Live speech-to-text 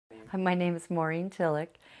My name is Maureen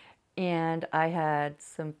Tillich, and I had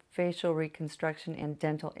some facial reconstruction and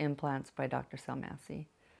dental implants by Dr. Sal Massey.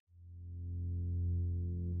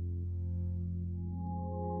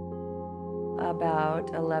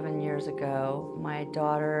 About 11 years ago, my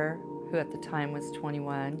daughter, who at the time was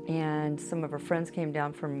 21, and some of her friends came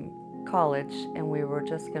down from college, and we were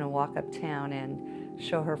just going to walk uptown and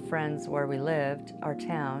show her friends where we lived, our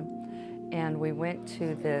town. And we went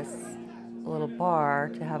to this little bar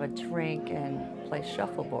to have a drink and play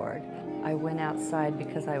shuffleboard. I went outside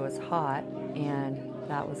because I was hot, and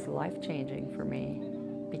that was life-changing for me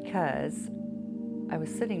because I was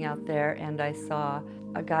sitting out there and I saw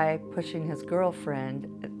a guy pushing his girlfriend,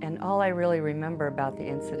 and all I really remember about the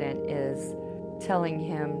incident is telling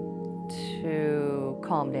him to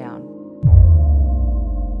calm down.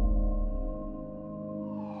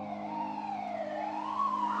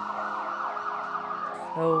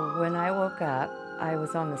 So when I woke up, I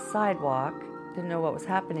was on the sidewalk, didn't know what was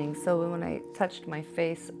happening, so when I touched my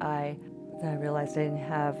face, I realized I didn't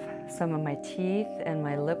have some of my teeth, and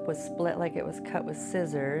my lip was split like it was cut with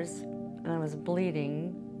scissors, and I was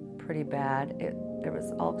bleeding pretty bad. There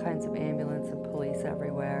was all kinds of ambulance and police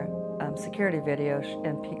everywhere. Security video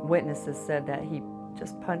and witnesses said that he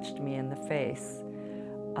just punched me in the face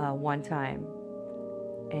one time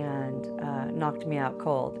and knocked me out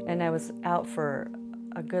cold. And I was out for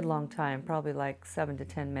a good long time, probably like 7 to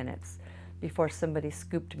 10 minutes, before somebody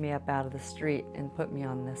scooped me up out of the street and put me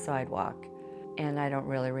on the sidewalk. And I don't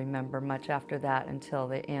really remember much after that until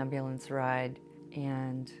the ambulance ride,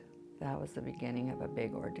 and that was the beginning of a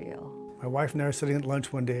big ordeal. My wife and I are sitting at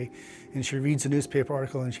lunch one day, and she reads a newspaper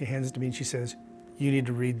article and she hands it to me and she says, "You need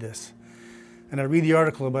to read this." And I read the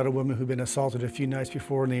article about a woman who'd been assaulted a few nights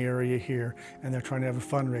before in the area here, and they're trying to have a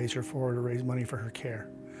fundraiser for her to raise money for her care.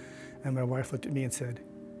 And my wife looked at me and said,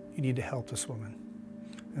 "You need to help this woman."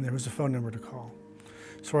 And there was a phone number to call.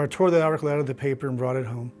 So I tore the article out of the paper and brought it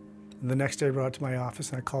home. And the next day I brought it to my office,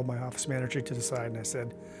 and I called my office manager to the side and I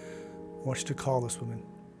said, "I want you to call this woman.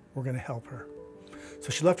 We're going to help her." So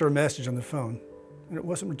she left her a message on the phone, and it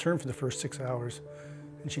wasn't returned for the first 6 hours.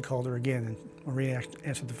 And she called her again, and Maureen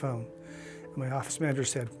answered the phone. And my office manager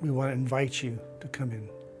said, "We want to invite you to come in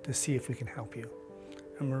to see if we can help you."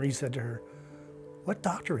 And Maureen said to her, "What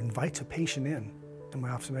doctor invites a patient in?" And my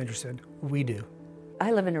office manager said, "We do."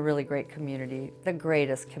 I live in a really great community, the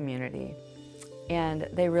greatest community, and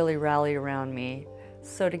they really rallied around me.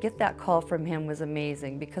 So to get that call from him was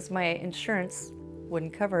amazing because my insurance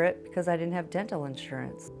wouldn't cover it because I didn't have dental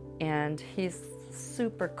insurance. And he's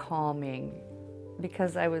super calming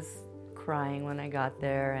because I was crying when I got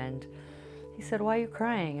there, and he said, "Why are you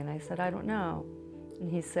crying?" And I said, "I don't know."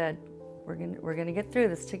 And he said, we're gonna get through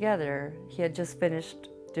this together." He had just finished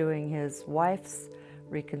doing his wife's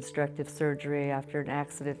reconstructive surgery after an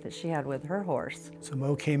accident that she had with her horse. So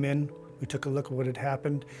Mo came in, we took a look at what had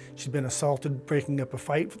happened. She'd been assaulted, breaking up a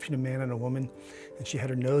fight between a man and a woman, and she had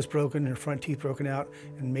her nose broken, her front teeth broken out,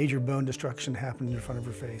 and major bone destruction happened in front of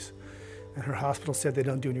her face. And her hospital said they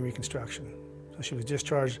don't do any reconstruction. So she was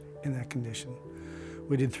discharged in that condition.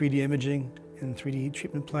 We did 3D imaging and 3D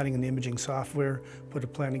treatment planning and the imaging software, put a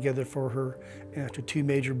plan together for her, and after 2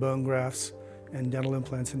 major bone grafts and dental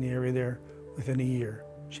implants in the area there, within a year,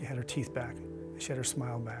 she had her teeth back, she had her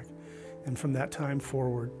smile back. And from that time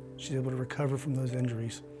forward, she's able to recover from those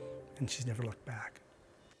injuries, and she's never looked back.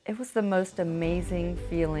 It was the most amazing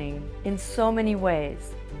feeling in so many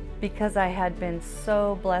ways because I had been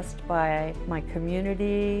so blessed by my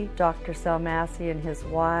community, Dr. Sal Massey and his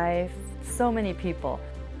wife, so many people.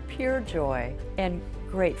 Pure joy and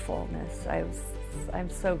gratefulness. I'm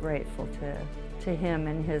so grateful to him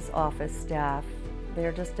and his office staff.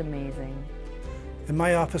 They're just amazing. In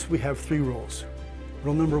my office, we have 3 rules.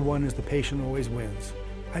 Rule number 1 is the patient always wins.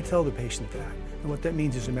 I tell the patient that, and what that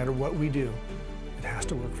means is no matter what we do, it has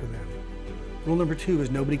to work for them. Rule number 2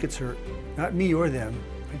 is nobody gets hurt, not me or them.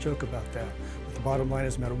 I joke about that, but the bottom line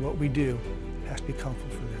is no matter what we do, it has to be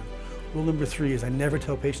comfortable for them. Rule number 3 is I never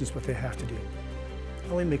tell patients what they have to do.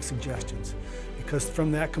 I only make suggestions, because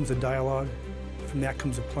from that comes a dialogue, from that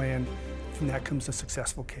comes a plan, from that comes a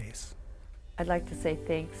successful case. I'd like to say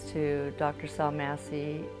thanks to Dr. Sal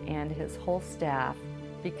Massey and his whole staff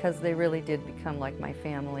because they really did become like my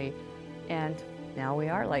family, and now we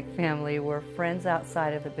are like family. We're friends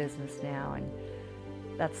outside of the business now, and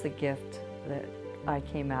that's the gift that I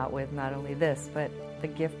came out with, not only this, but the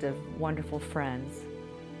gift of wonderful friends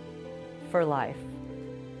for life.